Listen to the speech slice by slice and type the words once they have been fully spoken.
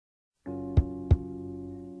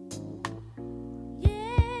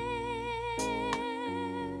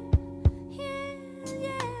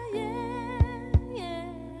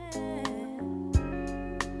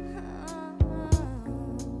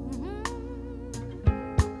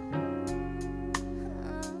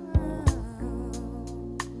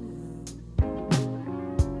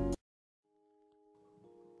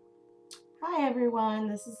everyone,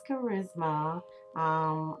 this is Kharisma.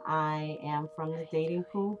 I am from the Dating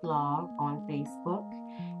Pool blog on Facebook,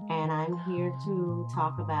 and I'm here to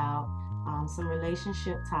talk about some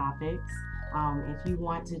relationship topics. If you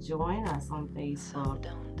want to join us on Facebook,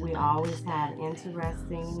 we always have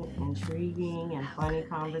interesting, intriguing, and funny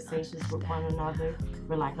conversations with one another.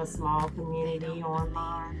 We're like a small community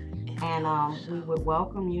online. And we would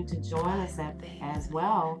welcome you to join us as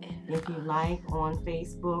well. If you like on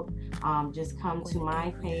Facebook, just come to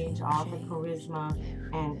my page, Author Kharisma,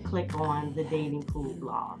 and click on the Dating Pool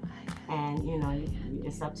blog. And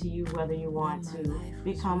it's up to you whether you want to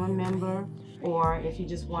become a member or if you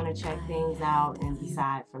just want to check things out and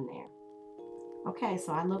decide from there. Okay,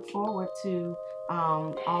 so I look forward to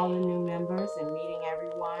all the new members and meeting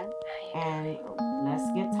everyone. And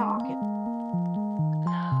let's get talking.